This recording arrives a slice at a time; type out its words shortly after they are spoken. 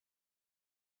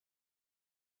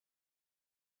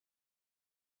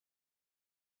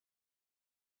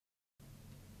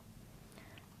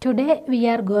Today we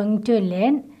are going to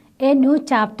learn a new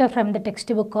chapter from the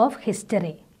textbook of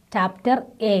history, chapter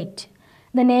 8.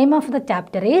 The name of the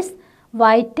chapter is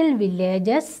Vital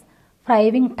Villages,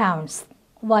 Thriving Towns.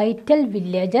 Vital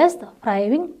Villages,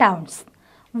 Thriving Towns.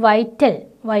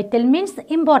 Vital means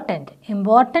important.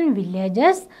 Important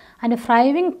villages and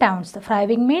thriving towns.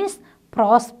 Thriving means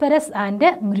prosperous and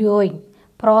growing.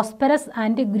 Prosperous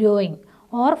and growing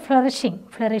or flourishing,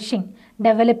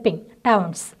 developing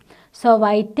towns. So,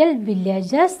 vital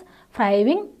villages,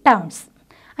 thriving towns.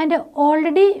 And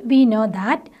already we know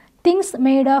that things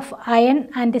made of iron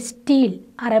and steel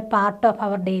are a part of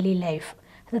our daily life.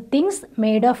 The things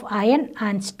made of iron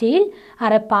and steel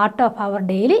are a part of our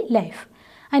daily life.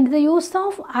 And the use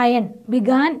of iron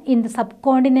began in the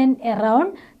subcontinent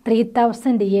around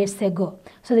 3000 years ago.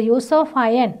 So, the use of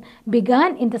iron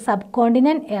began in the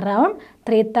subcontinent around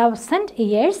 3000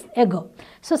 years ago.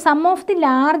 So, some of the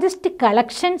largest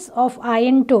collections of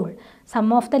iron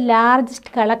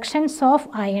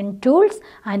tools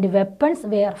and weapons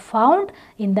were found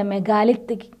in the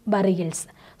megalithic burials.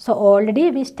 So, already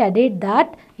we studied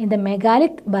that in the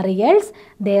megalith burials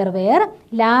there were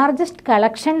largest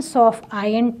collections of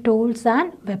iron tools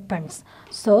and weapons.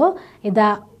 So,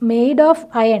 the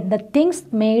things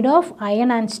made of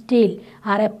iron and steel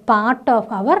are a part of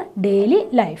our daily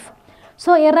life.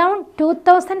 So, around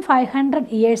 2500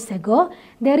 years ago,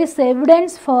 there is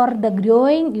evidence for the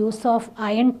growing use of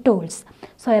iron tools.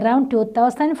 So, around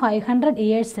 2500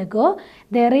 years ago,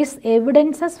 there is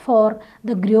evidences for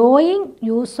the growing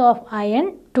use of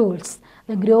iron tools.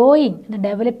 The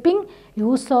developing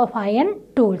use of iron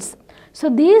tools. So,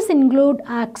 these include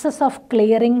access of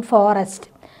clearing forest.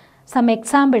 Some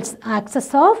examples,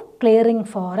 access of clearing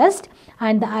forest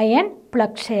and the iron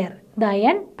plowshare.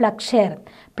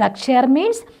 Plowshare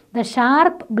means the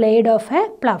sharp blade of a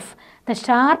plough.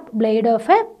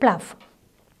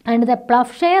 And the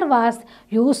plowshare was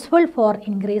useful for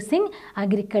increasing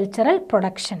agricultural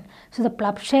production. So, the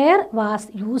plowshare was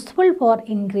useful for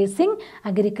increasing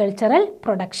agricultural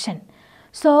production.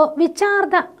 So, which are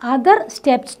the other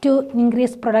steps to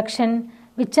increase production?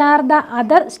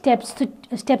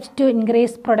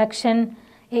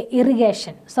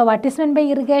 Irrigation. So, what is meant by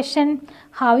irrigation?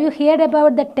 Have you heard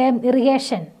about the term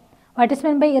irrigation? What is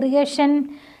meant by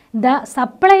irrigation? The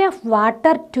supply of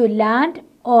water to land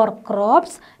or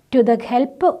crops to the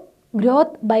help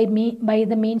growth by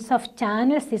the means of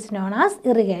channels is known as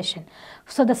irrigation.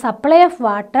 So, the supply of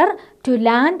water to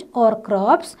land or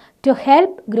crops to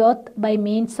help growth by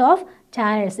means of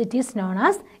channels, it is known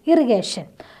as irrigation.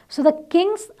 So, the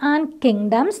kings and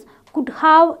kingdoms could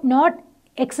have not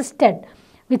existed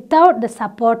without the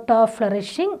support of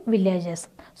flourishing villages.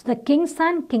 So, the kings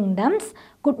and kingdoms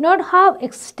could not have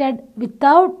existed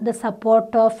without the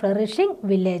support of flourishing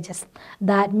villages.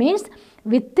 That means,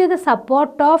 with the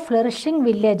support of flourishing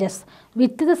villages,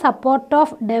 with the support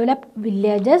of developed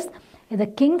villages, the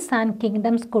kings and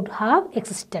kingdoms could have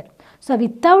existed. So,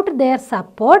 without their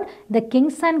support, the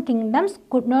kings and kingdoms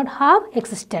could not have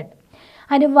existed.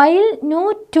 And while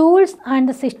new tools and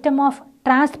the system of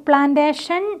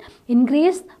transplantation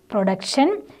increased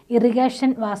production,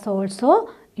 irrigation was also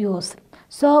used.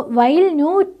 So, while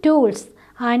new tools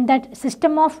and that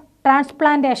system of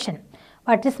transplantation,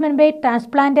 what is meant by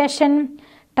transplantation?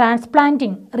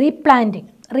 Transplanting, replanting.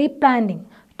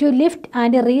 To lift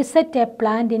and reset a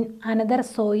plant in another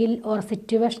soil or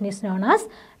situation is known as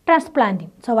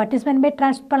transplanting. So, what is meant by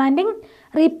transplanting?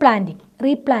 Replanting.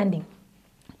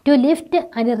 To lift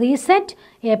and reset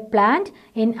a plant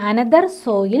in another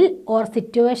soil or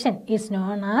situation is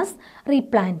known as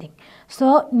replanting.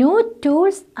 So, new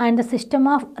tools and the system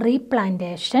of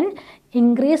replantation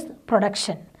increased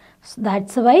production. So,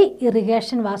 that's why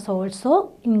irrigation was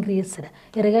also increased.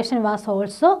 Irrigation was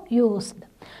also used.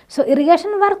 So,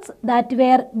 irrigation works that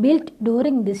were built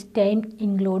during this time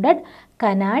included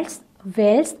canals,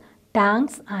 wells,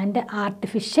 tanks and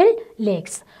artificial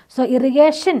lakes. So,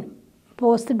 irrigation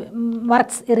works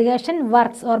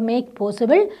or make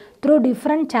possible through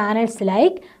different channels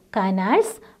like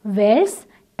canals, wells,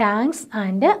 tanks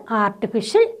and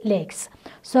artificial lakes.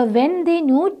 So, when the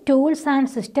new tools and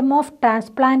system of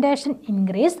transplantation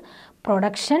increased,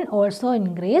 production also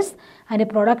increased, and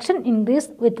production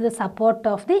increased with the support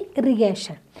of the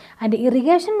irrigation. And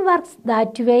irrigation works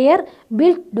that were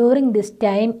built during this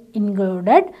time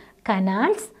included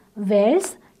canals,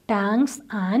 wells, tanks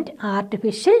and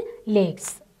artificial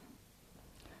lakes.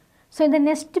 So, in the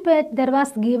next page there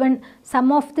was given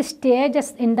some of the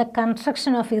stages in the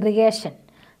construction of irrigation.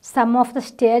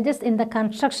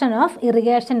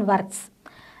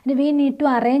 And we need to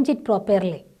arrange it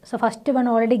properly. So, first one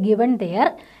already given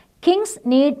there, Kings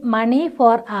need money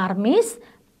for armies,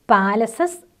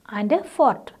 palaces and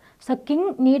fort. So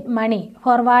king need money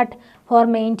for what? For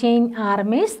maintaining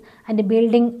armies and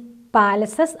building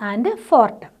palaces and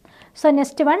fort. So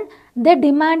next one, they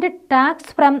demanded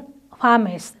tax from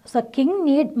farmers. So king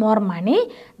need more money,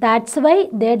 that's why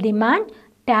they demand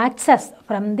taxes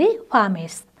from the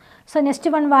farmers. So next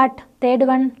one what? Third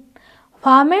one,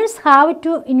 farmers have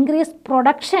to increase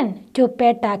production to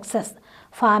pay taxes.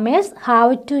 Farmers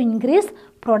have to increase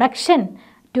production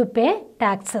to pay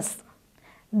taxes.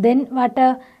 Then what?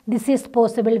 This is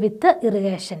possible with the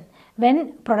irrigation.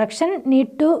 When production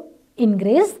need to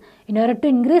increase, in order to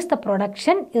increase the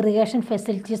production, irrigation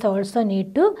facilities also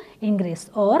need to increase,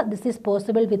 or this is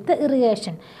possible with the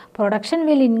irrigation. Production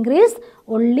will increase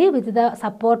only with the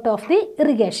support of the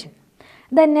irrigation.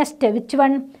 Then next, which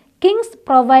one? Kings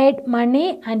provide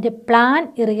money and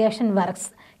plan irrigation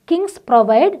works. Kings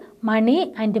provide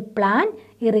money and plan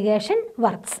irrigation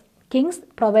works. Kings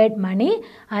provide money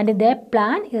and they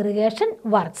plan irrigation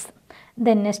works.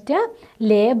 Then next,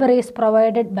 labor is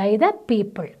provided by the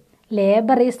people.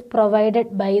 Labor is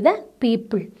provided by the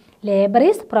people. Labor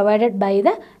is provided by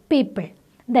the people.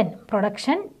 Then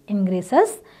production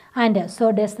increases and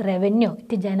so does revenue.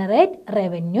 It generates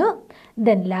revenue.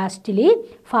 Then lastly,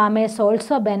 farmers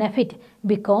also benefit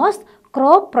because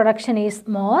crop production is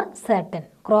more certain.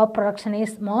 Crop production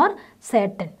is more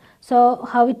certain. So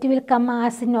how it will come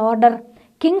as in order?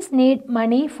 Kings need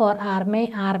money for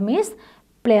armies,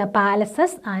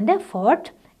 palaces and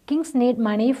fort. Kings need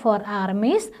money for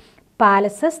armies,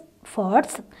 palaces,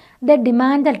 forts. They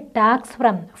demand a tax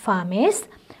from farmers.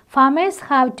 Farmers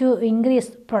have to increase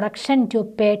production to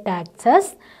pay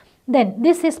taxes. Then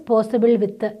this is possible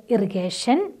with the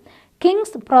irrigation. Kings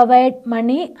provide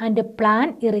money and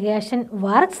plan irrigation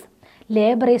works.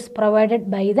 Labor is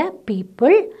provided by the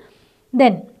people.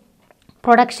 Then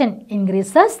production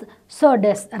increases, so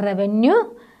does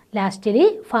revenue.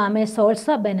 Lastly, farmers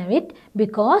also benefit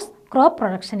because crop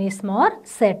production is more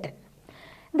certain.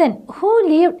 Then who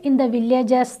lived in the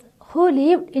villages? Who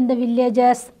lived in the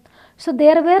villages? So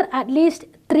there were at least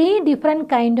 3 different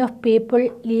kind of people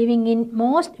living in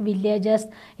most villages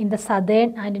in the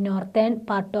southern and northern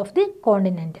part of the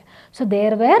continent. So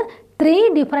there were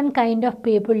 3 different kind of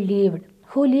people lived.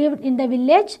 Who lived in the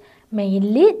village?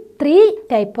 Mainly 3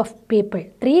 type of people.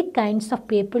 3 kinds of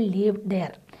people lived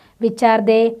there. Which are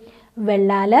they?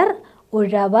 Vellalar,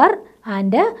 Ulavar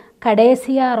and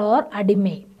Kadesiyar or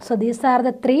Adime. So these are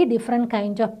the 3 different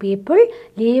kinds of people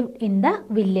lived in the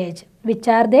village. Which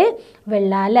are they?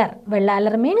 Vellalar.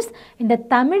 Vellalar means in the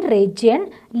Tamil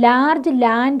region, large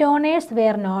landowners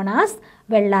were known as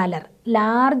Vellalar.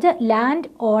 Large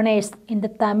landowners in the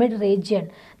Tamil region,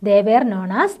 they were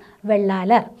known as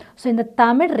Vellalar. So in the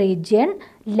Tamil region,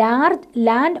 large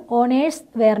landowners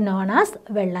were known as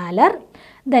Vellalar.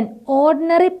 Then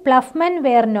ordinary ploughmen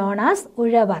were known as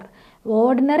Ulavar.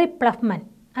 Ordinary ploughmen,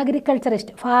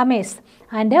 agriculturist, farmers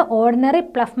and ordinary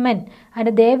ploughmen,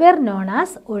 and they were known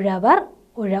as Ulavar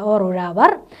or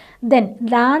Ulavar. Then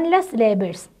landless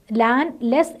labourers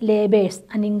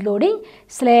and including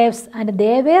slaves, and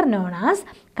they were known as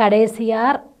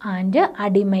Kadesiyar and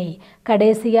Adime.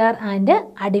 Kadesiyar and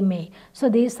Adime. So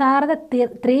these are the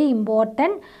 3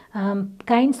 important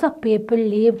kinds of people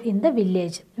lived in the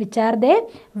village. Which are they?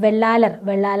 Vellalar.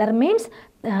 Vellalar means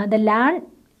the land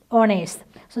owners.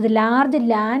 So the large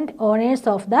land owners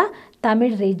of the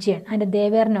Tamil region, and they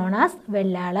were known as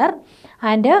Vellalar.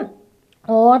 And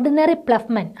ordinary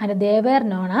ploughmen, and they were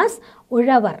known as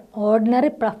Ulavar. Ordinary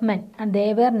ploughmen, and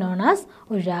they were known as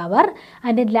Ulavar.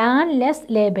 And landless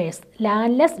labourers.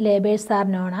 Landless labourers are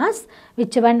known as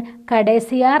which one?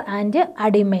 Kadesiyar and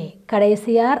Adime.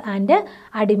 Kadesiyar and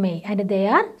Adime, and they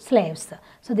are slaves.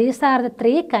 So these are the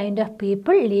 3 kind of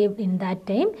people lived in that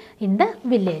time in the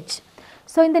village.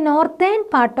 So in the northern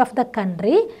part of the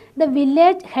country, the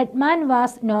village headman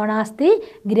was known as the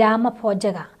Grama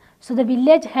Pojaga. So the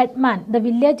village headman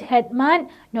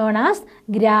known as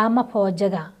Grama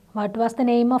Pojaga. What was the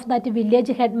name of that village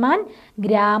headman?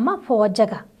 Grama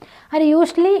Pojaga. And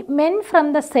usually men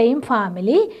from the same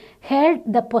family held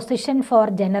the position for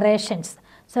generations.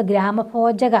 So Grama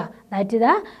Pojaga, that is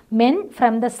the men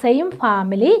from the same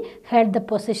family held the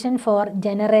position for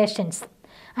generations.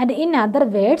 And in other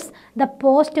words, the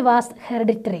post was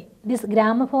hereditary. This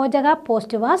Grama Pojaga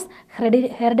post was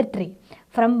hereditary.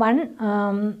 From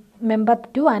one member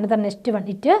to another next one.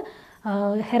 It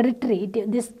hereditary.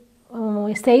 This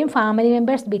same family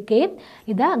members became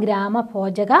the Grama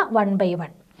Pojaga one by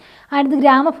one. And the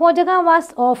Grama Pojaga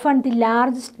was often the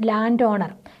largest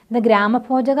landowner. The Grama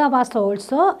Pojaga was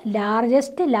also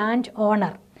largest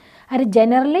landowner. And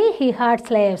generally he had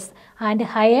slaves and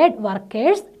hired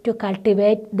workers to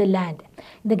cultivate the land.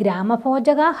 The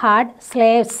Gramabhojaka had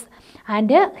slaves and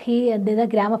the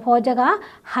Gramabhojaka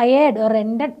hired or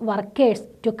rented workers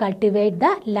to cultivate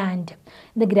the land.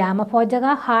 The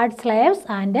Gramabhojaka had slaves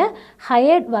and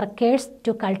hired workers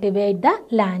to cultivate the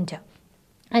land.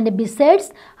 And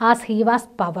besides, as he was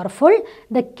powerful,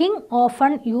 the king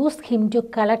often used him to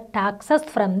collect taxes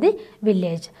from the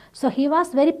village. So he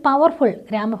was very powerful.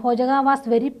 Gramabhojaka was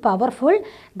very powerful.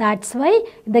 That's why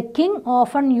the king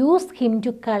often used him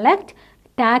to collect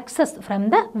taxes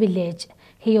from the village.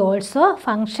 He also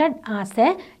functioned as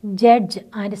a judge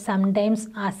and sometimes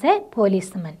as a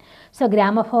policeman. So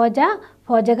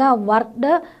Gramabhojaka worked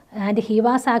and he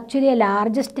was actually a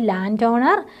largest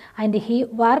landowner and he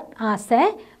worked as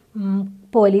a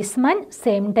policeman,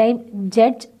 same time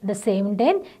judge, the same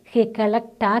time he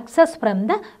collect taxes from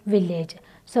the village.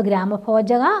 So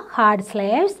Gramabhojaka had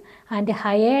slaves and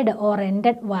hired or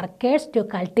rented workers to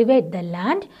cultivate the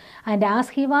land, and as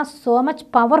he was so much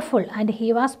powerful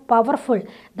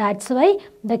that's why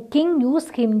the king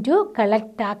used him to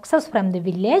collect taxes from the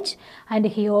village, and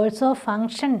he also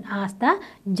functioned as the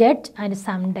judge and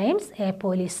sometimes a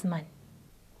policeman.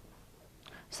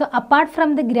 So apart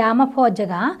from the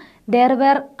Gramabhojaka, there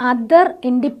were other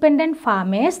independent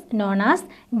farmers known as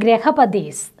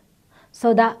Grahapadis.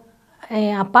 So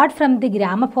apart from the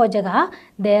Gramabhojaka,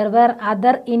 there were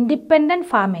other independent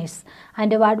farmers.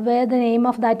 And what were the name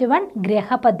of that one?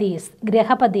 Grahapadis.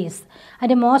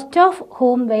 And most of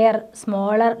whom were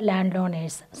smaller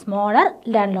landowners.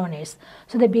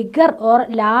 So the bigger or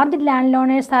large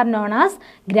landowners are known as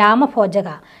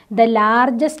Gramabhojaka. The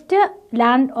largest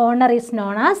landowner is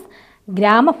known as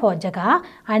Gramabhojaka,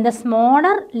 and the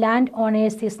smaller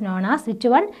landowners is known as which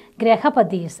one?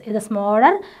 Grahapadis. The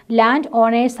smaller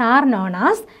landowners are known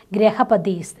as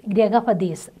Grahapadis.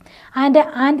 And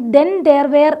then there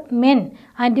were men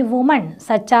and women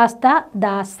such as the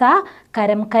Dasa,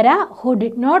 Karamkara who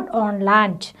did not own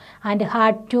land and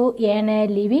had to earn a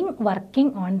living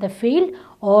working on the field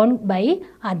owned by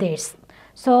others.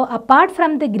 So apart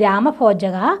from the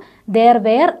Gramabhojaka, there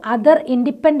were other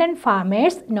independent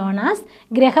farmers known as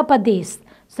Grahapadis.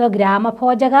 So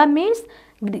Gramabhojaka means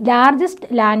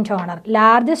largest landowner.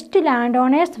 Largest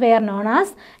landowners were known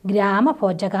as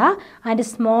Gramabhojaka and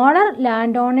smaller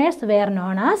landowners were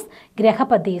known as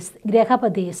Grahapadis.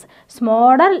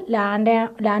 Smaller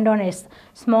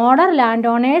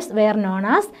landowners were known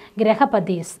as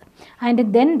Grahapadis.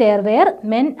 And then there were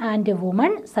men and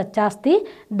women such as the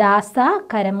Dasa,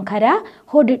 Karamkara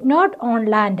who did not own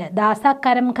land. Dasa,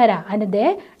 Karamkara, and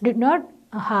they did not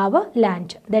have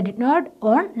land. They did not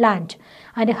own land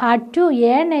and had to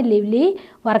earn a living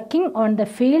working on the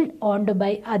field owned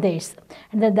by others.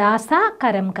 And the Dasa,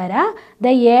 Karamkara,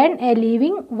 they earn a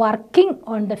living working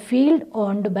on the field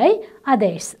owned by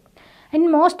others. In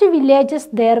most villages,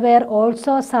 there were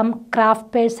also some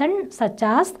craft persons such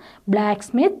as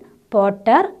blacksmith,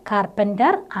 potter,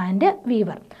 carpenter, and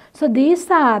weaver. So these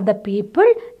are the people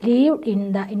lived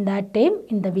in that time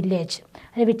in the village.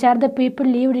 And which are the people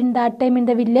lived in that time in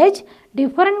the village?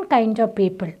 Different kinds of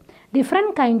people.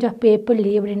 Different kinds of people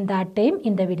lived in that time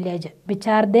in the village. Which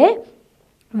are they?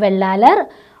 Vellalar,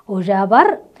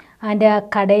 Ujavar, and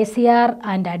Kadesiyar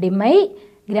and Adimai,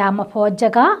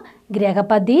 Gramabhojaka,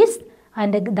 Grahapadis,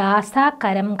 and Dasa,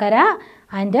 Karamkara,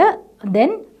 and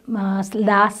then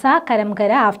Dasa, Karamkara.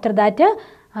 After that,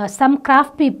 some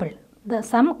craft people,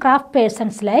 some craft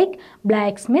persons like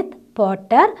blacksmith,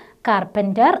 potter,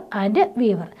 carpenter, and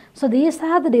weaver. So these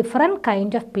are the different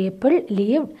kind of people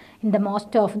lived in the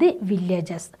most of the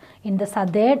villages in the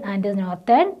southern and the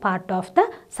northern part of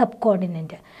the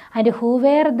subcontinent. And who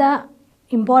were the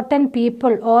important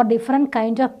people or different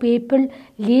kinds of people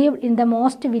lived in the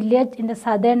most village in the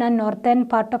southern and northern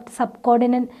part of the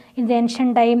subcontinent in the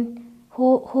ancient time?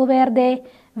 Who were they?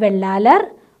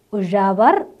 Vellalar,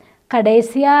 Ujavar,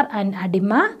 Kadesiyar and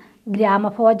Adima,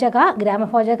 Gramabhojaka.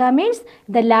 Gramabhojaka means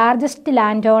the largest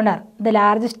landowner. The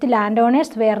largest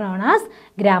landowners were known as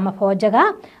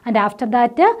Gramabhojaka, and after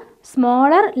that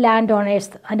smaller landowners,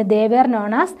 and they were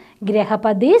known as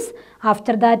Grahapadis.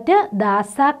 After that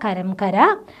Dasa,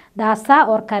 Karamkara. Dasa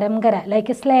or Karamkara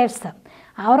like slaves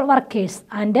or workers,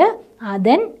 and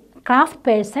then craft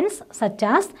persons such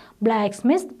as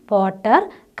blacksmith, potter,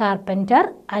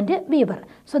 carpenter, and weaver.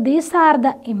 So these are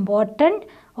the important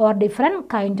or different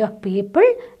kind of people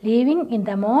living in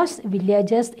the most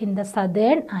villages in the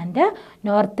southern and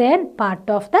northern part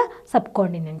of the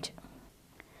subcontinent.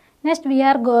 Next we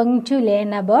are going to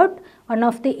learn about one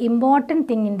of the important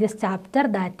thing in this chapter,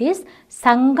 that is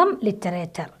Sangam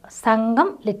literature.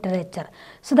 Sangam literature.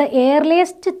 So the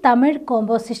earliest Tamil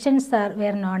compositions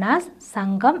were known as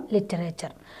Sangam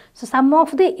literature. So some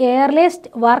of the earliest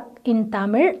work in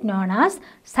Tamil known as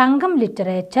Sangam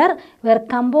literature were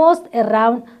composed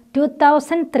around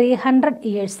 2300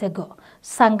 years ago.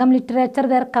 Sangam literature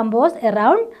were composed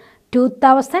around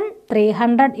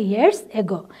 2300 years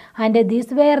ago, and these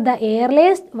were the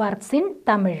earliest works in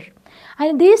Tamil.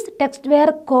 And these texts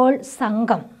were called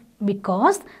Sangam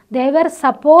because they were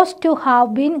supposed to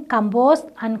have been composed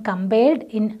and compiled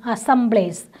in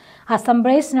assemblies.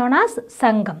 Assemblies known as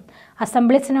Sangam.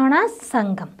 Assemblies known as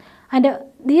Sangam. And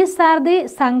these are the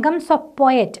Sangams of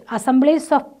poet,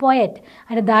 assemblies of poet,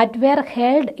 and that were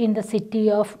held in the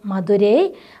city of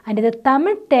Madurai, and the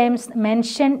Tamil terms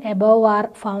mentioned above are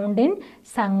found in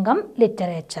Sangam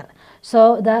literature.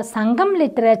 So the Sangam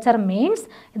literature means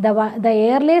the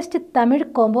earliest Tamil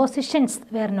compositions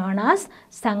were known as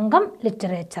Sangam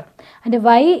literature. And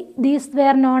why these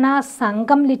were known as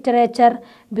Sangam literature?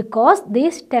 Because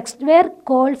these texts were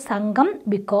called Sangam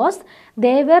because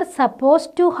they were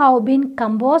supposed to have been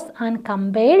composed and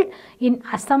compiled in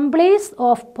assemblies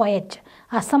of poets.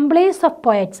 Assemblies of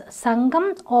poets,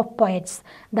 Sangam of poets.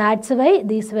 That's why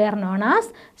these were known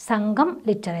as Sangam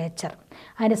literature.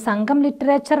 And Sangam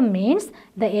literature means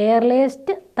the earliest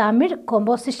Tamil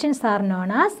compositions are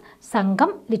known as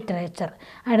Sangam literature.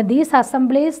 And these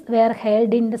assemblies were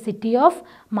held in the city of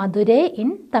Madurai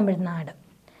in Tamil Nadu.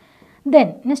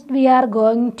 Then next we are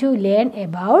going to learn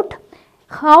about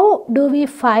how do we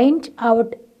find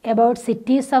out about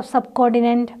cities of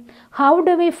subcontinent. How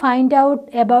do we find out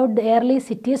about the early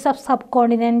cities of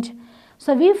subcontinent?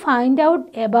 So we find out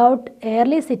about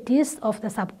early cities of the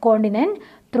subcontinent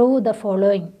through the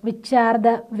following, which are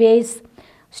the ways: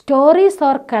 stories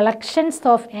or collections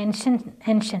of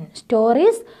ancient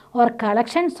stories or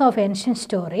collections of ancient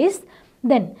stories.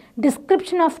 Then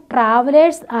description of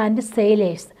travelers and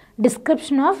sailors.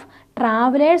 Description of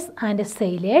travelers and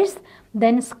sailors.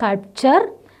 Then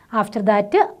sculpture. After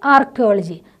that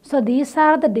archaeology. So these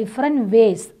are the different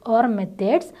ways or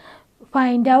methods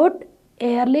find out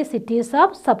early cities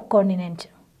of subcontinent.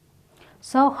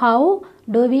 So how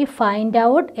do we find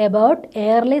out about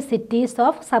early cities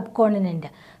of subcontinent?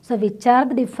 So which are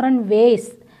the different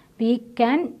ways we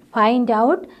can find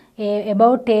out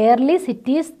about early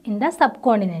cities in the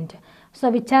subcontinent? So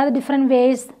which are the different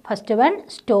ways? First one,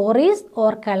 stories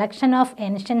or collection of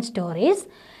ancient stories.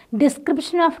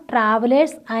 Description of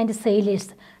travelers and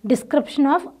sailors. Description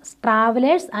of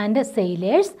travelers and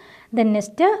sailors. Then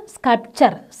next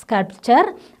sculpture.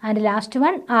 Sculpture. And last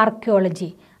one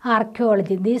archaeology.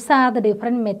 Archaeology. These are the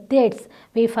different methods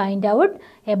we find out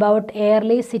about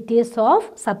early cities of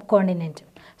subcontinent.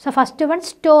 So first one,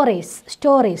 stories.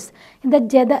 Stories. The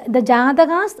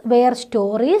Jatakas were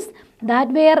stories that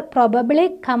were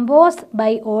probably composed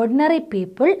by ordinary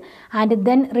people and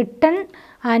then written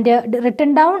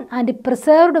down and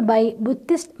preserved by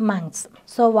Buddhist monks.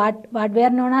 So what were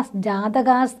known as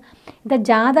Jatakas? The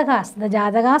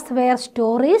Jatakas were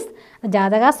stories. The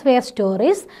Jatakas were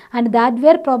stories and that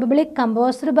were probably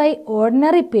composed by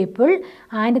ordinary people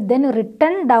and then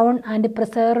written down and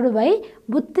preserved by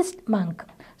Buddhist monk.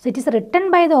 So it is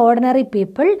written by the ordinary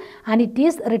people and it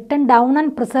is written down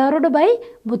and preserved by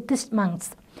Buddhist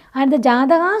monks. And the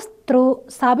Jatakas threw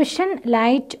sufficient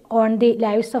light on the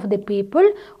lives of the people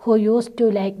who used to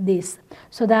like this.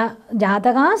 So the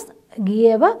Jatakas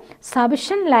gave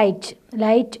sufficient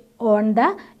light on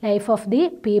the life of the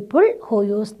people who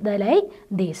used the like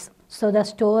this. So the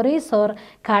stories or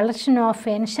collection of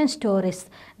ancient stories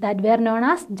that were known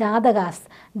as Jatakas.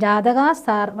 Jatakas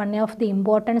are one of the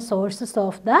important sources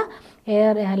of the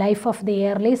life of the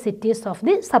early cities of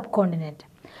the subcontinent.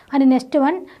 And next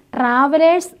one,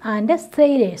 travelers and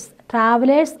sailors.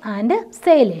 Travelers and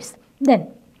sailors.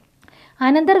 Then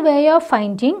another way of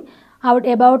finding out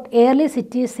about early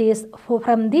cities is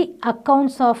from the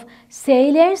accounts of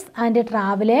sailors and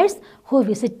travelers who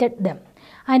visited them.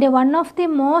 And one of the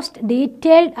most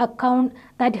detailed account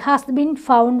that has been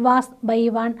found was by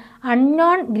one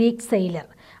unknown Greek sailor.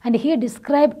 And he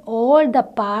described all the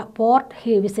port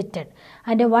he visited.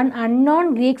 And one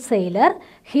unknown Greek sailor,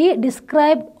 he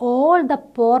described all the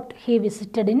port he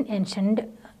visited in ancient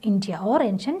India or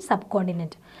ancient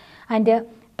subcontinent. And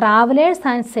travelers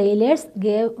and sailors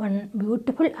gave one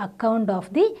beautiful account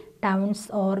of the towns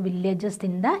or villages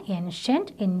in the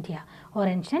ancient India or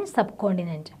ancient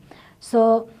subcontinent.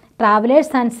 So travelers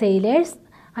and sailors,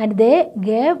 and they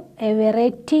gave a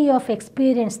variety of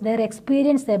experience, their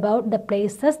experience about the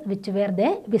places which were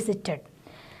they visited.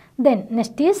 Then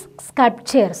next is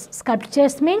sculptures.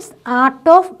 Sculptures means art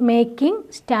of making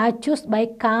statues by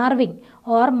carving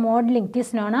or modeling. It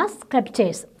is known as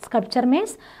sculptures. Sculpture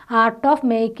means art of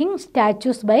making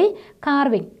statues by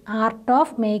carving. Art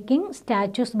of making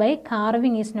statues by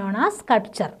carving is known as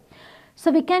sculpture.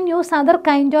 So we can use other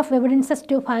kind of evidences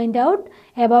to find out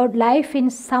about life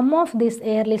in some of these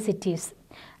early cities.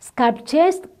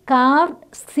 Sculptures carved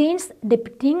scenes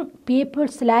depicting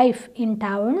people's life in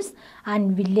towns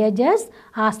and villages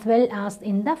as well as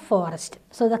in the forest.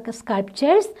 So the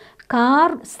sculptures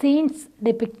carved scenes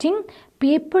depicting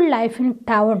people life in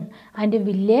town and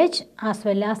village as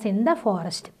well as in the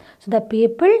forest. So the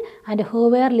people and who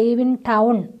were live in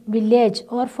town, village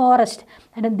or forest,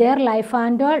 and their life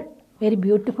and all very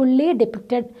beautifully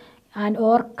depicted and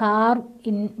or carved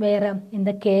in where in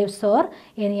the caves or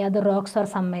any other rocks or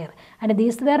somewhere, and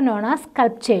these were known as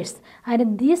sculptures,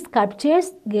 and these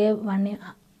sculptures gave one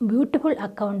beautiful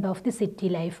account of the city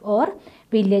life or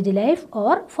village life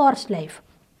or forest life.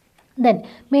 Then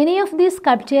many of these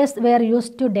sculptures were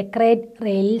used to decorate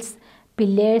rails,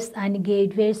 pillars and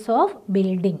gateways of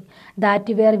building that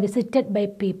were visited by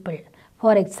people.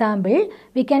 For example,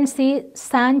 we can see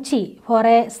Sanchi for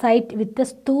a site with the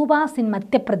stupas in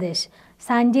Madhya Pradesh.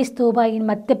 Sanchi Stupa in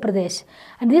Madhya Pradesh.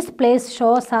 And this place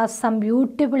shows us some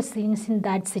beautiful scenes in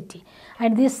that city.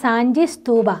 And this Sanchi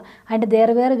Stupa, and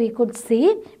there where we could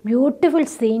see beautiful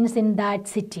scenes in that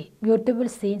city. Beautiful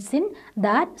scenes in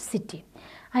that city.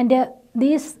 And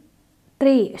these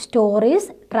three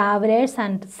stories, travelers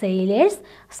and sailors,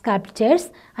 sculptures,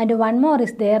 and one more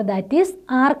is there, that is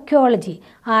archaeology.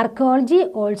 Archaeology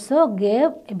also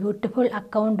gave a beautiful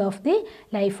account of the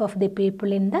life of the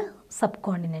people in the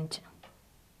subcontinent.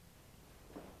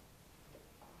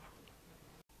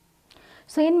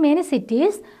 So in many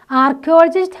cities,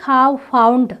 archaeologists have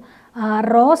found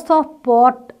rows of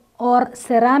pot or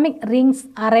ceramic rings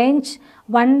arranged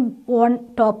one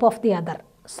on top of the other.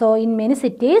 So in many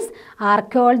cities,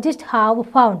 archaeologists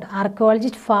found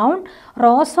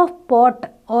rows of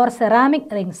pot or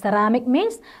ceramic rings. Ceramic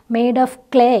means made of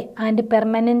clay and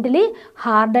permanently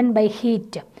hardened by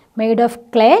heat. Made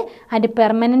of clay and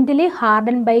permanently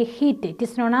hardened by heat. It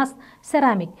is known as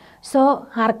ceramic. So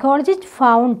archaeologists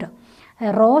found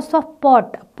rows of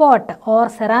pot or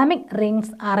ceramic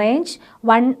rings arranged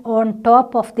one on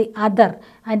top of the other,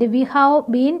 and we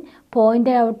have been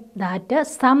pointed out that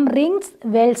some rings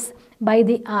wells by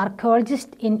the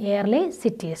archaeologists in early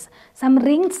cities. Some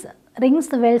rings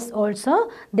wells also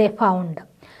they found.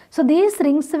 So these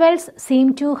rings wells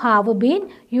seem to have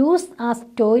been used as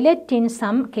toilet in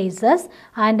some cases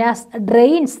and as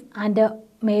drains and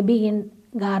maybe in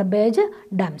garbage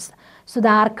dumps. So the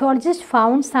archaeologists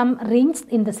found some rings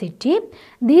in the city.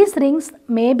 These rings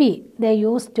maybe they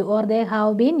used to or they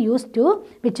have been used to,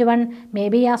 which one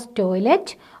maybe as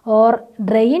toilet or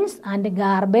drains and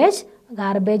garbage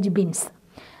bins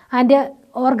and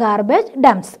or garbage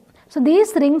dumps. So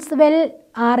these rings well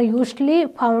are usually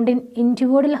found in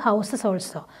individual houses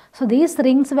also. So these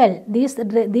ring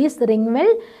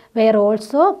well were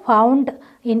also found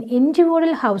in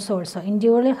individual house also.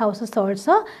 Individual houses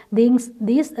also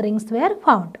these rings were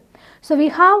found. So we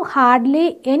have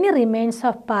hardly any remains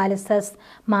of palaces,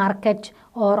 market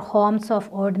or homes of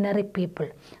ordinary people.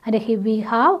 And here we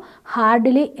have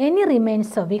hardly any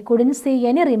remains of, we couldn't see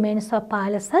any remains of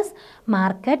palaces,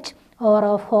 market or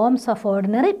of homes of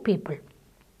ordinary people.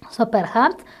 So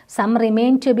perhaps some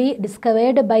remain to be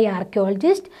discovered by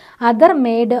archaeologists, other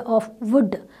made of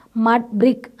wood, mud,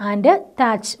 brick and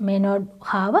thatch may not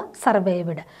have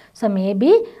survived. So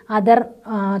maybe other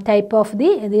type of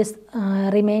these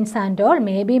remains and all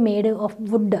may be made of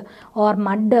wood or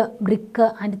mud, brick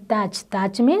and thatch.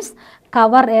 Thatch means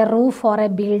cover a roof or a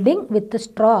building with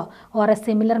straw or a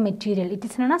similar material. It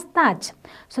is known as thatch.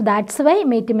 So that's why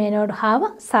it may not have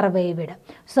survived.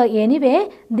 So anyway,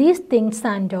 these things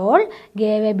and all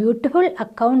gave a beautiful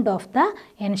account of the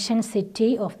ancient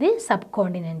city of the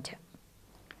subcontinent.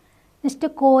 Next,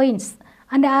 coins.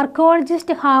 And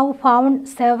archaeologists have found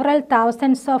several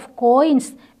thousands of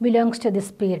coins belongs to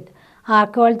this period.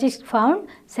 Archaeologists found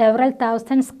several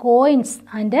thousands coins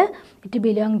and it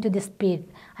belonged to this period.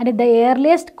 And the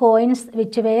earliest coins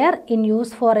which were in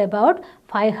use for about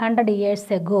 500 years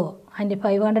ago, and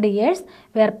 500 years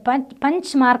were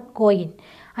punch mark coin.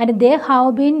 And they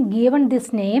have been given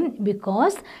this name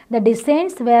because the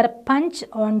designs were punched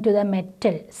onto the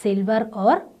metal, silver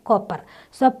or copper.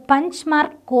 So punch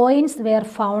mark coins were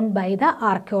found by the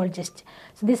archaeologists.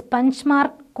 So these punch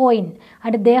mark coin,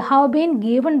 and they have been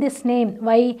given this name.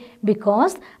 Why?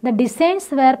 Because the designs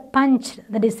were punched.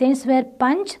 The designs were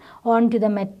punched onto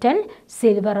the metal,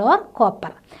 silver or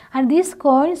copper. And these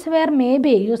coins were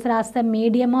maybe used as a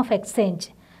medium of exchange.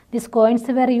 These coins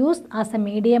were used as a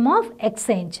medium of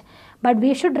exchange. But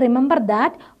we should remember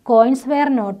that coins were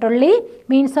not only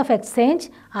means of exchange,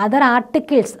 other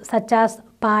articles such as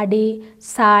paddy,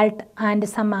 salt and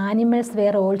some animals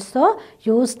were also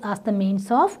used as the means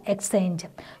of exchange.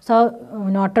 So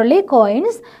not only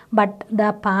coins but the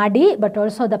paddy, but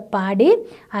also the paddy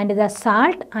and the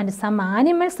salt and some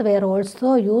animals were also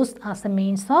used as a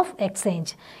means of exchange.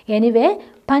 Anyway,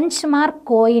 punch mark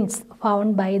coins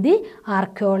found by the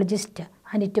archaeologist,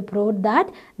 and it proved that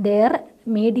their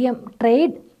medium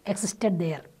trade existed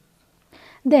there.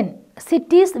 Then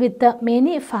cities with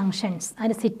many functions,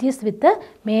 and cities with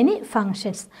many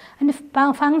functions, and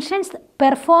functions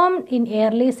performed in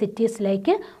early cities like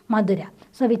Madura.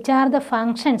 So which are the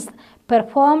functions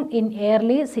performed in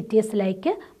early cities like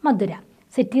Madura?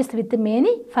 Cities with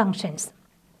many functions.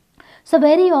 So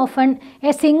very often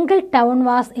a single town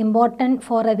was important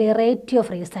for a variety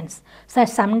of reasons. So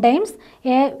sometimes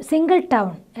a single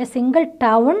town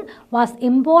was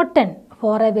important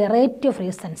for a variety of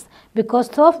reasons. Because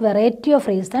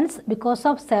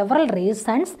of several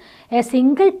reasons, a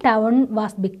single town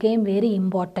became very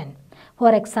important.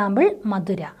 For example,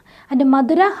 Madura. And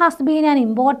Madura has been an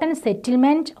important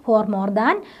settlement for more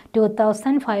than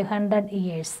 2500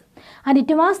 years. And it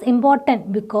was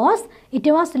important because it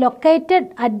was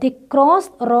located at the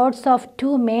crossroads of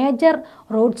two major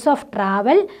routes of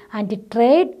travel and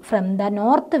trade from the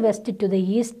northwest to the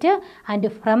east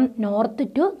and from north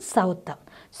to south.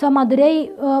 So Madurai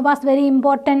was very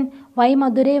important. Why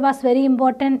Madurai was very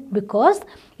important? Because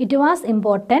it was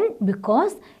important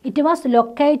because it was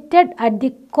located at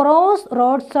the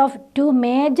crossroads of two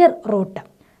major routes.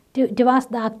 It was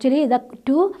actually the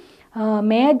two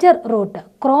major route,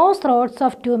 crossroads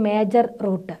of two major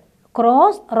route,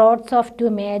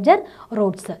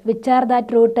 which are that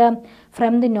route?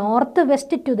 From the northwest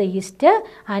to the east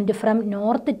and from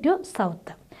north to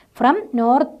south. From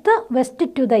northwest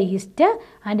to the east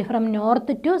and from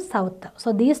north to south.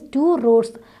 So these two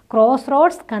routes,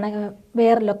 crossroads,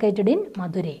 were located in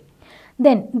Madurai.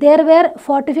 Then there were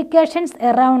fortifications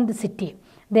around the city.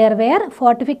 There were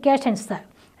fortifications.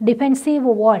 Defensive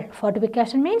wall.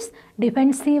 Fortification means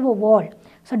defensive wall.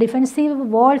 So defensive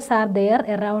walls are there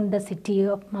around the city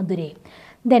of Madurai.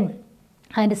 Then,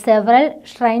 and several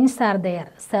shrines are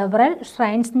there. Several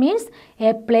shrines means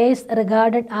a place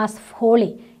regarded as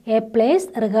holy. A place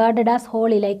regarded as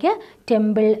holy like a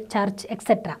temple, church,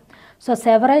 etc. So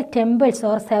several temples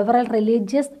or several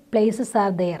religious places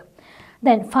are there.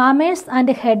 Then farmers and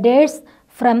herders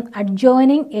from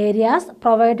adjoining areas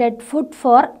provided food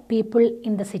for people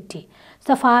in the city.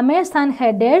 So farmers and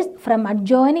herders from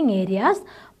adjoining areas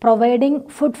providing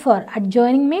food for,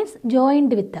 adjoining means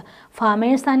joined with.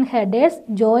 Farmers and herders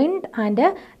joined and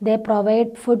they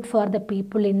provide food for the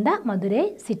people in the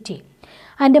Madurai city.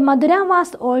 And Madura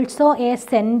was also a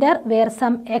center where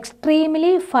some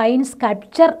extremely fine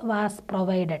sculpture was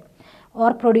provided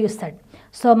or produced.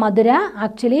 So Madura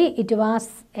actually it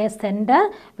was a center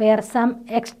where some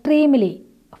extremely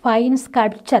fine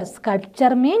sculptures.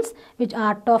 Sculpture means which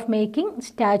art of making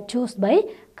statues by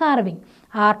carving.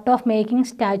 Art of making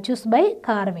statues by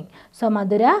carving. So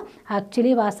Madura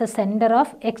actually was a center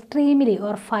of extremely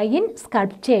or fine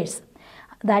sculptures.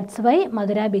 That's why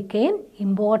Madura became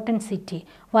important city.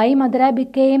 Why Madura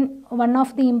became one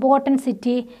of the important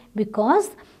city? Because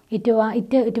it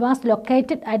was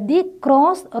located at the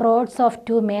crossroads of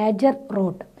two major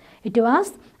routes. It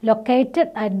was located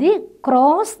at the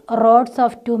crossroads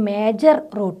of two major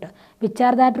routes. Which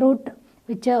are that route?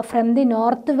 Which are from the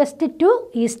northwest to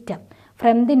east.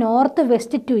 From the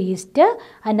northwest to east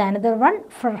and another one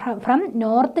from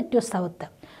north to south.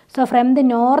 So from the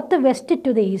northwest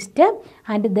to the east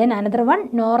and then another one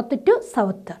north to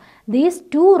south. These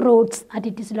two routes at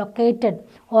it is located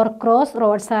or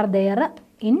crossroads are there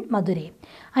in Madurai.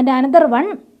 And another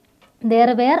one,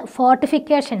 there were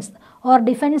fortifications or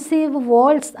defensive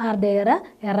walls are there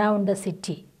around the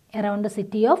city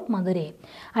of Madurai.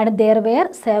 And there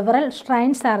were several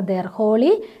shrines are there,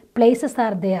 holy places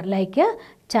are there like a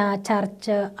church,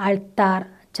 altar,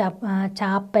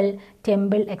 chapel,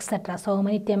 temple, etc. So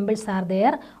many temples are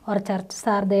there or churches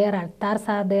are there, altars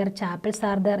are there, chapels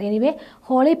are there. Anyway,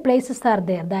 holy places are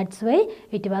there. That's why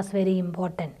it was very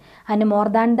important. And more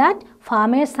than that,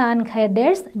 farmers and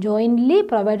herders jointly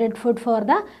provided food for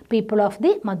the people of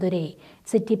the Madurai,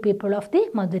 city people of the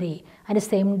Madurai. At the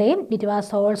same time, it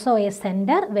was also a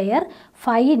center where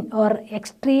fine or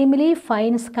extremely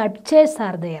fine sculptures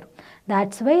are there.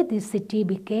 That's why this city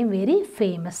became very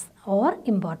famous or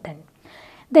important.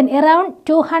 Then around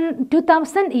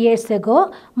 2000 years ago,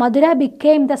 Madura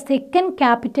became the second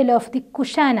capital of the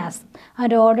Kushanas.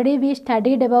 And already we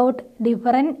studied about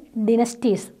different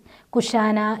dynasties.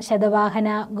 Kushana,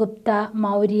 Shatavahana, Gupta,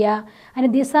 Maurya,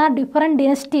 and these are different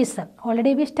dynasties.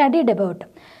 Already we studied about.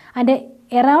 And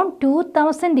around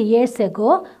 2000 years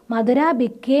ago, Madura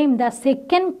became the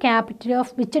second capital of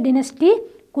which dynasty?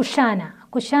 Kushana.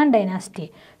 Kushan dynasty.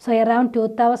 So around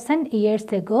 2000 years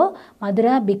ago,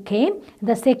 Madura became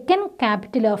the second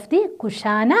capital of the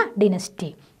Kushana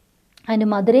dynasty. And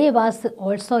Madurai was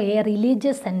also a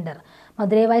religious center.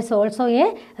 Madurai was also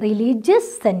a religious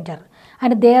center.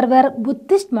 And there were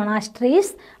Buddhist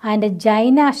monasteries and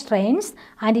Jaina shrines,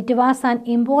 and it was an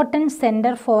important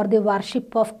center for the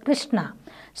worship of Krishna.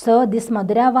 So this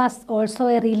Madura was also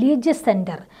a religious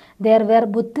center. There were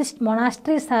Buddhist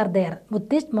monasteries are there.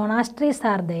 Buddhist monasteries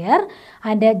are there,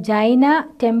 and Jaina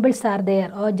temples are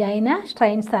there, or Jaina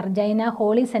shrines are, Jaina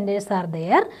holy centers are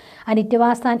there, and it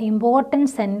was an important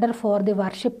center for the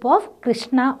worship of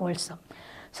Krishna also.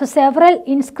 So several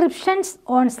inscriptions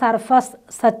on surface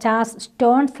such as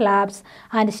stone slabs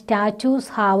and statues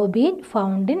have been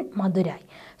found in Madurai.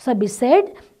 So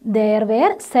beside there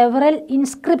were several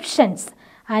inscriptions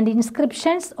and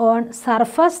inscriptions on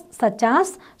surface such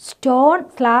as stone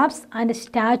slabs and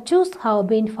statues have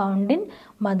been found in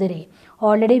Madurai.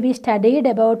 Already we studied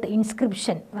about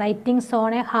inscription. Writings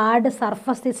on a hard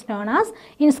surface is known as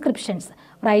inscriptions.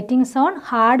 Writings on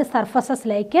hard surfaces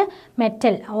like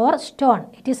metal or stone,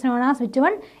 it is known as which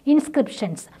one?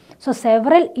 Inscriptions. So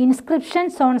several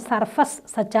inscriptions on surface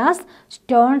such as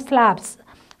stone slabs.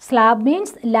 Slab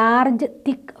means large,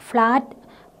 thick, flat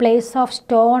place of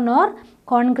stone or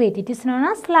concrete. It is known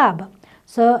as slab.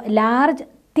 So large,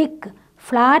 thick,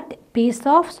 flat piece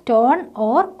of stone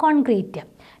or concrete.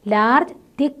 Large,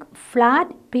 thick,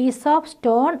 flat piece of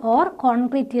stone or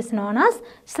concrete is known as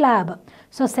slab.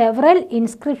 So several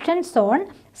inscriptions on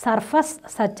surface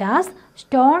such as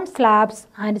stone slabs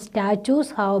and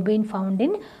statues have been found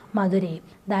in Madurai.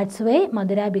 That's why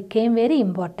Madura became very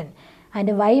important.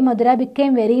 And why Madura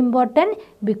became very important?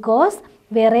 Because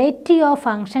variety of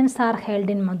functions are held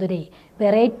in Madurai.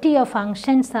 Variety of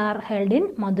functions are held in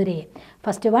Madurai.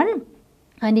 First one,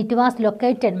 and it was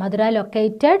located, Madura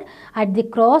located at the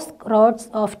crossroads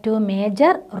of two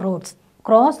major roads.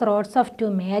 Crossroads of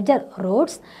two major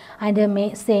roads, and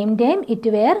same time it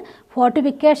were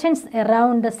fortifications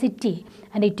around the city,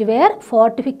 and it were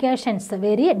fortifications,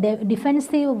 very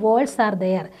defensive walls are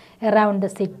there around the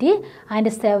city,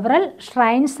 and several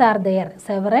shrines are there,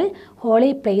 several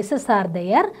holy places are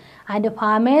there, and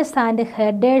farmers and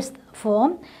herders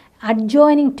form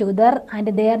adjoining together,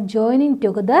 and they are joining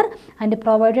together and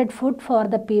provided food for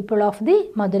the people of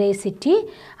the Madurai city,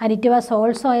 and it was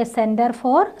also a center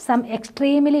for some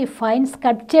extremely fine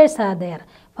sculptures are there.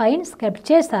 Fine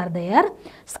sculptures are there.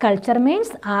 Sculpture means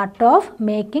art of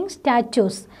making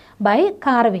statues by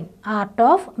carving. Art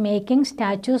of making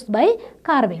statues by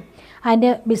carving.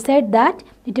 And beside that,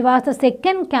 it was the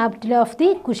second capital of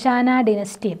the Kushana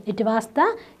dynasty. It was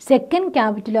the second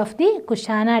capital of the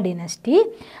Kushana dynasty,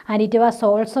 and it was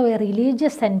also a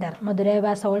religious center. Madurai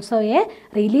was also a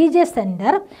religious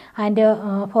center, and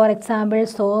for example,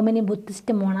 so many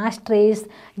Buddhist monasteries,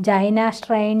 Jaina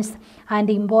shrines, and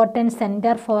important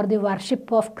center for the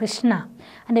worship of Krishna.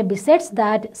 And besides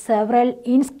that, several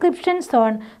inscriptions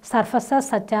on surfaces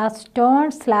such as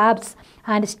stone slabs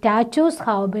and statues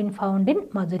have been found in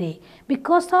Madurai.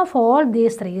 Because of all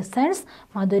these reasons,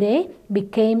 Madurai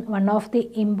became one of the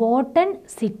important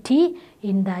city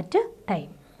in that time.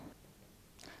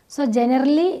 So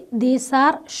generally these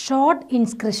are short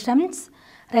inscriptions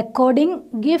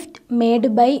recording gift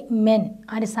made by men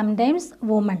and sometimes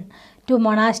women to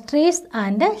monasteries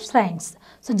and shrines.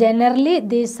 So generally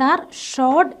these are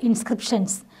short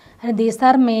inscriptions, and these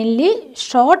are mainly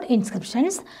short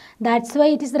inscriptions. That's why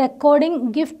it is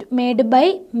recording gift made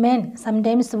by men,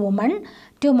 sometimes women,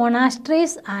 to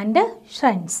monasteries and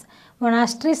shrines.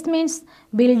 Monasteries means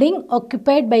building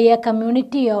occupied by a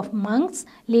community of monks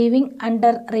living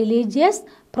under religious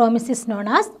premises known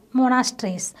as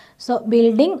monasteries. So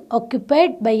building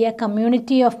occupied by a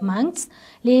community of monks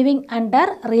living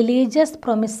under religious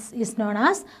premises is known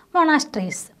as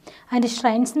monasteries. And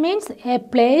shrines means a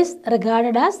place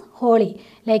regarded as holy,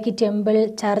 like a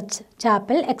temple, church,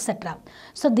 chapel, etc.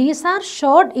 So these are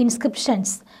short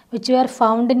inscriptions which were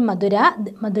found in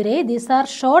Madurai. These are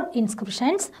short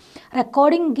inscriptions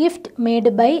recording gift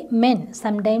made by men,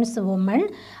 sometimes women,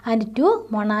 and to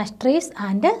monasteries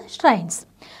and shrines.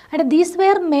 And these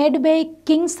were made by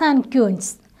kings and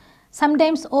queens,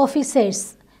 sometimes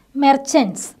officers,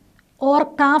 merchants, or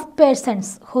craft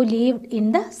persons who lived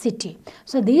in the city.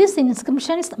 So these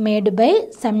inscriptions made by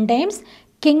sometimes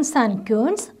kings and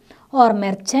queens, or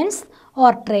merchants,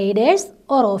 or traders,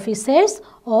 or officers,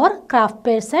 or craft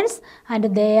persons,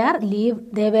 and they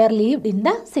were lived in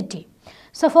the city.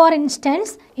 So for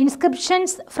instance,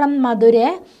 inscriptions from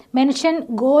Madurai mention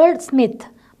goldsmith,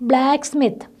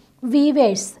 blacksmith,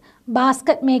 weavers,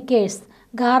 basket makers,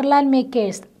 garland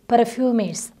makers,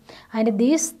 perfumers. And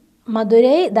these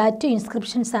Madurai, that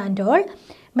inscriptions and all,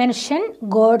 mention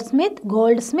goldsmith,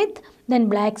 then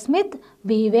blacksmith,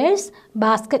 weavers,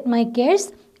 basket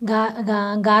makers,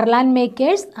 garland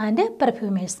makers, and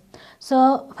perfumers.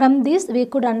 So from this we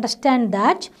could understand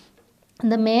that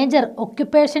the major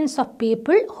occupations of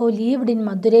people who lived in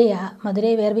Madurai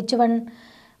were which one?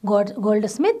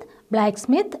 Goldsmith,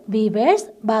 blacksmith,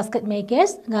 weavers, basket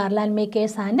makers, garland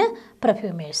makers, and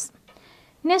perfumers.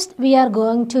 Next we are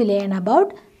going to learn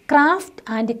about craft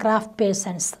and craft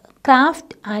persons.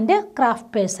 Craft and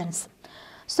craft persons.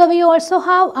 So we also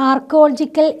have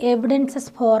archaeological evidences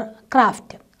for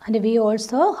craft, and we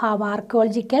also have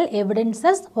archaeological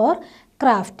evidences for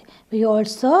craft. We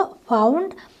also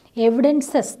found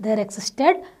evidences there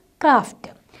existed craft.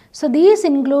 So these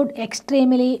include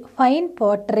extremely fine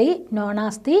pottery known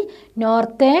as the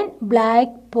northern black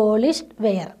polished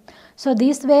ware. So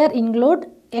these ware include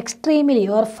extremely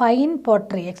or fine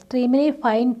pottery,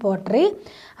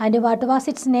 and what was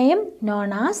its name?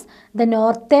 Known as the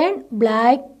northern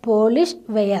black polished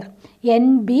ware,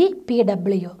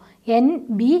 NBPW.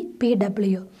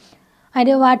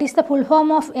 And what is the full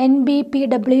form of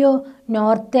NBPW?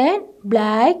 Northern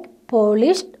black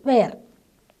polished ware.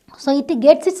 So it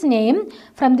gets its name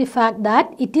from the fact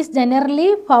that it is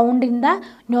generally found in the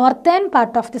northern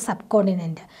part of the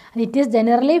subcontinent. And it is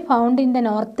generally found in the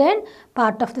northern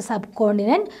part of the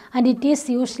subcontinent, and it is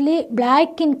usually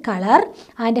black in color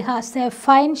and has a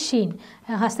fine sheen,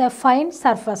 has a fine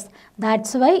surface.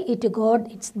 That's why it got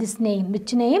this name.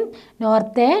 Which name?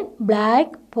 Northern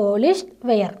black polished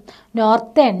ware.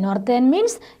 Northern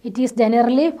means it is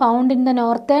generally found in the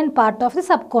northern part of the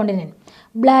subcontinent.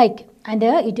 Black, and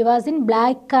it was in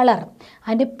black color,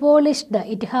 and polished,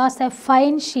 it has a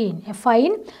fine sheen, a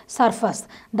fine surface.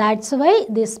 That's why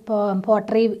this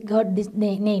pottery got this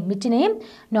name. Which name?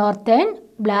 Northern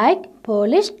black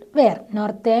polished ware.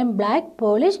 Northern black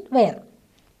polished ware.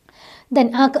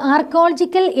 Then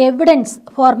archaeological evidence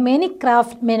for many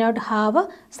craft may not have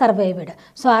survived.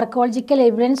 So archaeological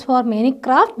evidence for many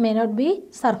craft may not be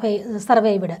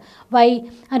survived. Why?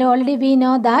 And already we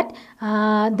know that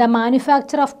the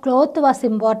manufacture of cloth was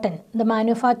important. The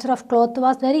manufacture of cloth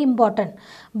was very important.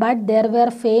 But there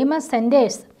were famous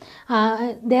centers.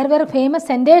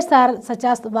 Such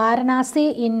as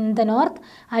Varanasi in the north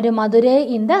and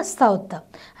Madurai in the south.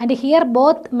 And here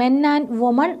both men and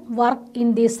women work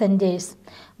in these centers.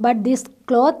 But this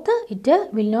cloth, it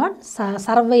will not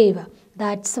survive.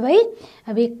 That's why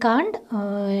we can't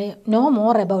know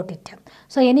more about it.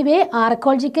 So anyway,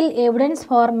 archaeological evidence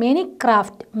for many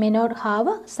craft may not have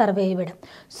survived.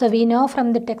 So we know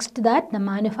from the text that the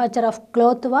manufacture of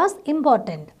cloth was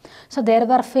important. So there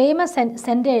were famous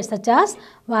centers such as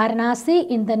Varanasi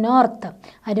in the north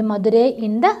and Madurai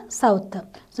in the south.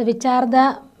 So which are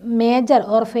the major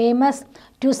or famous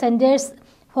two centers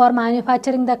for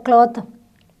manufacturing the cloth?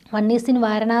 One is in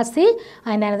Varanasi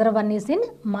and another one is in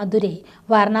Madurai.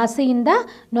 Varanasi in the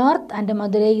north and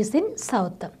Madurai is in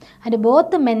south. And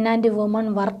both men and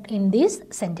women worked in these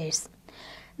centers.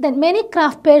 Then many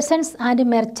craft persons and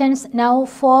merchants now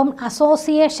form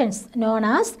associations known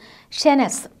as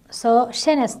Shenas. So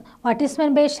Shenas, what is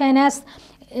meant by Shenas?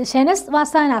 Shenas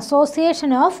was an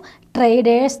association of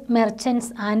traders,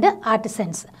 merchants and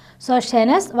artisans. So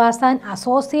Shenas was an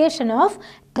association of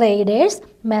traders,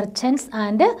 merchants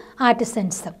and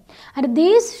artisans. And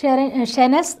these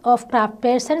Shenas of craft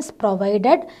persons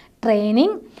provided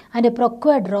training and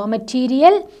procured raw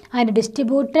material and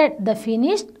distributed the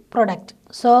finished product.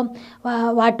 So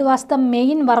what was the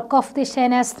main work of the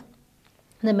Shenas?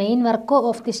 The main work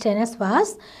of the Shenas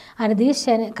was, and these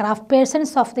craft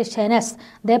persons of the Shenas,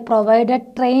 they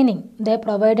provided training. They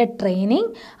provided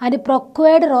training and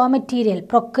procured raw material.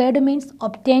 Procured means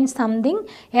obtain something,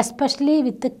 especially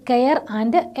with care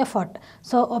and effort.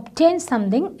 So obtain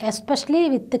something, especially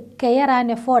with care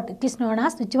and effort. It is known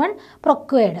as which one?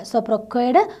 Procured. So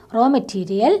procured raw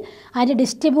material and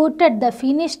distributed the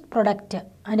finished product.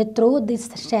 And through this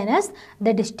Shenas,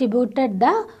 they distributed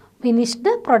the finished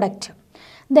product.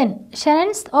 Then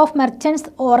Shenas of merchants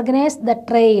organized the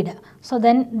trade. So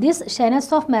then this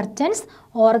Shenas of merchants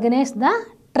organized the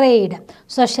trade.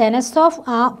 So Shenas of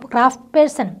craft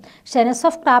person. Shenas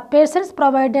of craft persons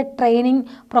provided training,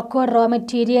 procured raw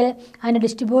material and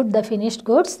distribute the finished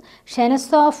goods.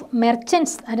 Shenas of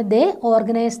merchants, and they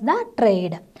organized the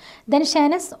trade. Then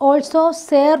Shenas also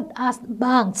served as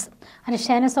banks. And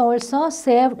Shenas also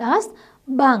served as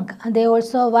bank. And they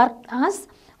also worked as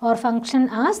or function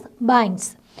as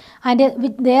banks. And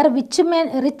with their rich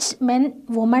men,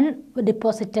 women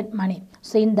deposited money.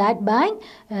 So in that bank,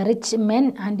 rich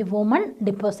men and women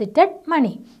deposited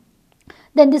money.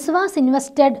 Then this was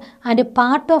invested, and a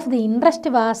part of the interest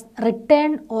was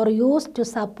returned or used to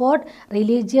support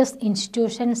religious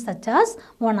institutions such as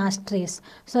monasteries.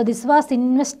 So this was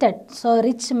invested. So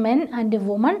rich men and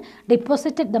women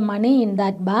deposited the money in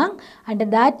that bank,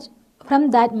 and that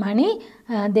from that money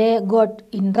they got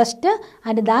interest,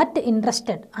 and that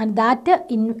invested and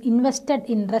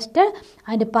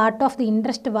part of the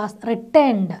interest was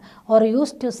returned or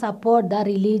used to support the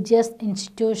religious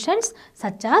institutions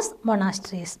such as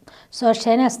monasteries. So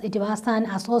Shenas, it was an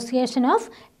association of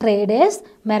traders,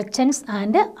 merchants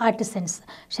and artisans.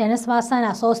 Shenas was an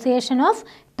association of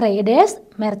traders,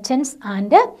 merchants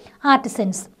and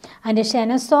artisans. And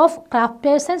Shenas of craft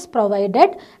persons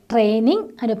provided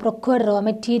training and procured raw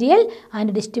material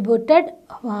and distributed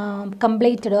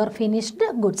completed or finished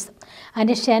goods. And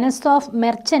Shenas of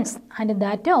merchants, and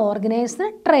that organized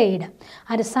trade.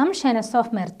 And some Shenas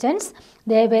of merchants,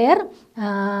 they were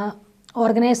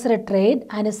organized trade,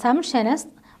 and some Shenas,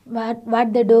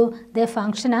 what they do, they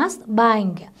function as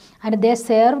bank, and they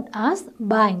served as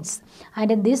banks.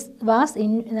 And this was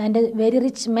and very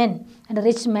rich men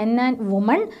and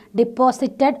women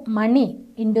deposited money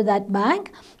into that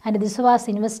bank, and this was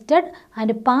invested,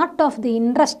 and part of the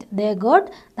interest they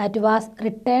got, that was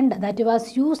returned, that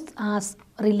was used as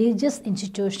religious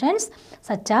institutions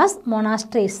such as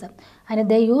monasteries, and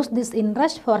they used this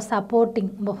interest for supporting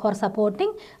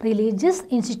religious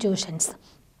institutions.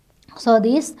 So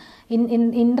these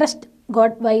interest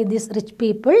got by these rich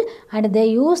people, and they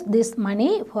used this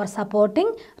money for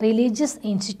supporting religious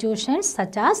institutions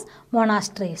such as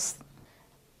monasteries.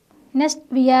 Next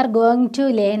we are going to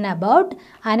learn about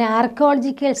an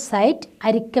archaeological site,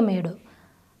 Arikamedu.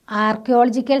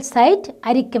 Archaeological site,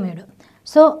 Arikamedu.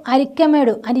 So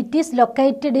Arikamedu, and it is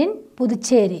located in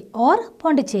Puducherry or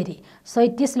Pondicherry. So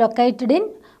it is located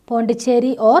in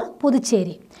Pondicherry or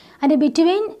Puducherry. And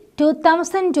between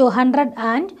 2200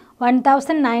 and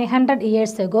 1900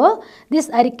 years ago, this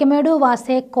Arikamedu was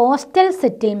a coastal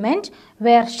settlement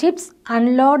where ships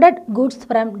unloaded goods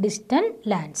from distant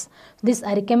lands. This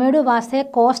Arikamedu was a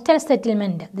coastal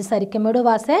settlement.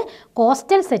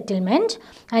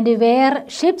 And where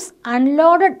ships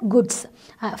unloaded goods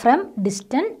from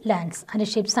distant lands. And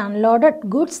ships unloaded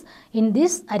goods in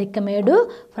this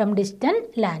Arikamedu from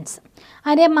distant lands.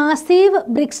 And a massive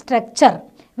brick structure,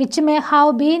 which may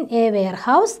have been a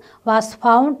warehouse, was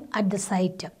found at the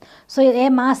site. So a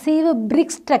massive brick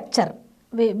structure,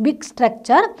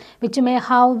 which may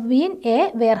have been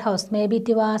a warehouse. Maybe it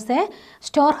was a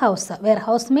storehouse.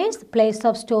 Warehouse means place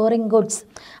of storing goods,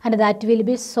 and that will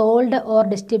be sold or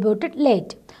distributed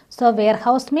late. So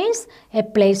warehouse means a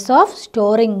place of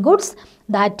storing goods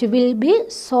that will be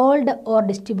sold or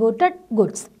distributed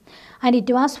goods. And it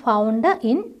was found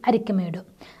in Arikamedu.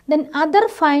 Then other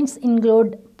finds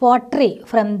include pottery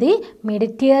from the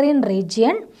Mediterranean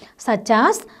region, such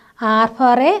as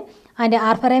amphora, and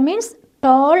amphora means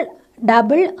tall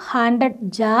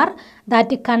double-handed jar that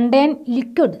contain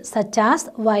liquid such as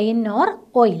wine or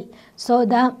oil. So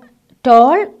the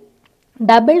tall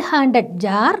double-handed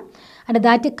jar and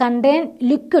that contain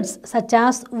liquids such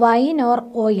as wine or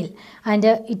oil, and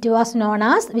it was known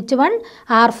as which one?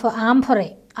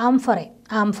 Amphora.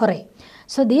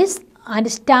 So this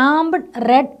and stamped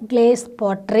red glaze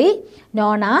pottery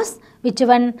known as which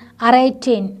one?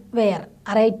 Aretine ware,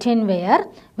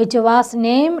 which was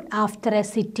named after a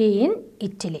city in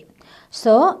Italy.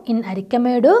 So in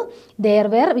Arikamedu there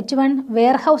were which one?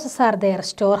 Warehouses are there,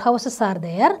 storehouses are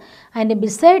there, and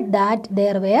beside that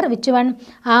there were which one?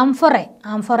 Amphora.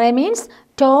 Amphora means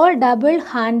tall double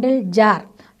handled jar.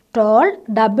 tall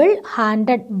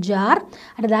double-handed jar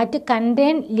and that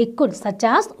contain liquids such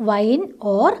as wine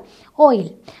or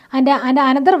oil. And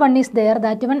another one is there,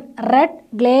 that one red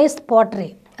glazed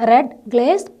pottery. Red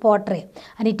glazed pottery,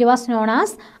 and it was known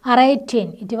as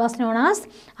Araitian. It was known as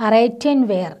Araitian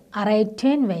ware.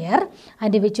 Araitian ware,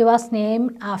 and which was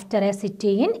named after a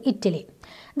city in Italy.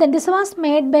 Then this was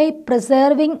made by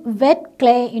preserving wet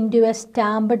clay into a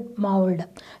stamped mold.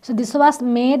 So this was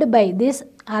made by this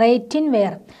Araitian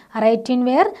ware. Araitian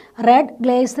ware, red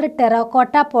glazed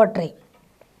terracotta pottery.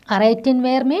 Araitian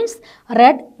ware means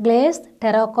red glazed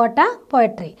terracotta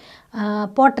pottery.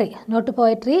 Pottery, not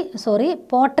poetry, sorry,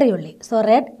 pottery only. So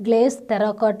red glazed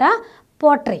terracotta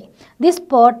pottery. This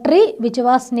pottery which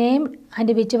was named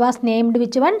which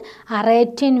one?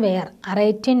 Araitian ware.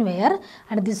 Araitian ware,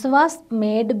 and this was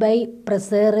made by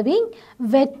preserving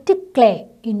wet clay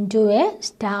into a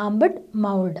stamped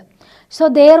mold. So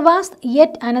there was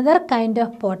yet another kind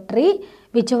of pottery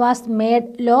which was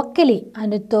made locally,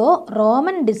 and though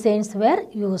Roman designs were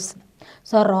used.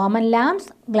 So Roman lamps,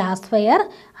 glassware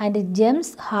and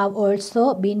gems have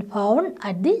also been found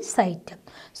at the site.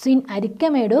 So in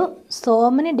Arikamedu, so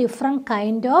many different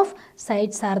kind of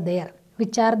sites are there.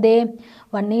 Which are they?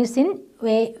 One is in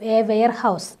a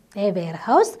warehouse. A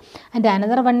warehouse, and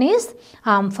another one is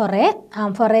amphorae.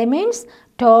 Amphorae means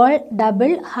tall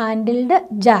double-handled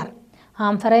jar.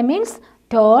 Amphorae means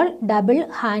tall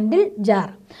double-handled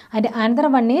jar. And another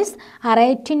one is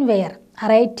Araitian ware.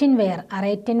 Araitian ware.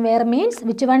 Araitian ware means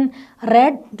which one?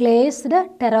 Red glazed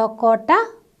terracotta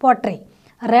pottery.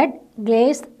 Red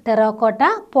glazed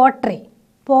terracotta pottery.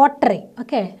 Pottery.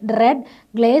 Okay. Red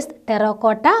glazed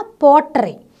terracotta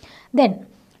pottery. Then,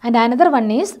 and another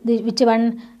one is which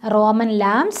one? Roman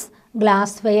lamps,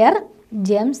 glassware,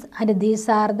 gems, and these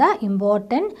are the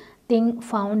important thing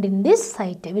found in this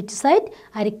site. Which site?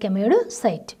 Arikamedu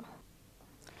site.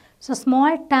 So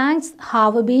small tanks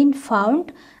have been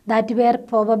found that were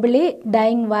probably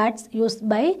dyeing vats used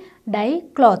by dye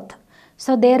cloth.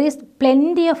 So there is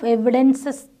plenty of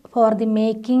evidences for the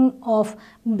making of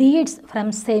beads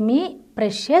from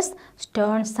semi-precious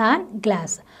stones and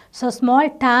glass. So small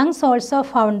tanks also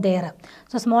found there.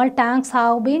 So small tanks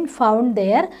have been found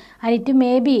there, and it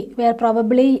may be were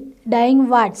probably dyeing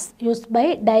vats used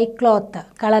by dye cloth,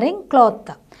 coloring cloth.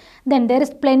 Then there is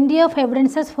plenty of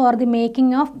evidences for the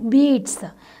making of beads,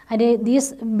 and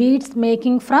these beads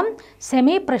making from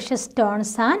semi-precious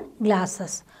stones and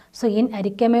glasses. So in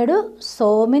Arikamedu,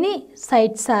 so many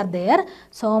sites are there,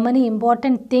 so many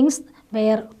important things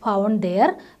were found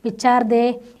there. Which are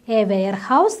they? A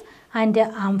warehouse and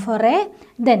amphorae,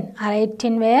 then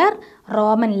Araitian ware,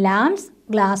 Roman lamps,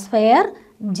 glassware,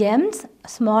 gems,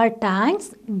 small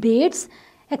tanks, beads,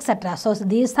 etc. So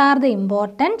these are the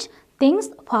important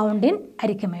things found in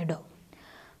Arikamedu.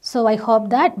 So I hope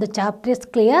that the chapter is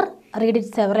clear. Read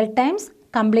it several times,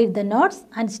 complete the notes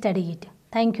and study it.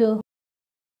 Thank you.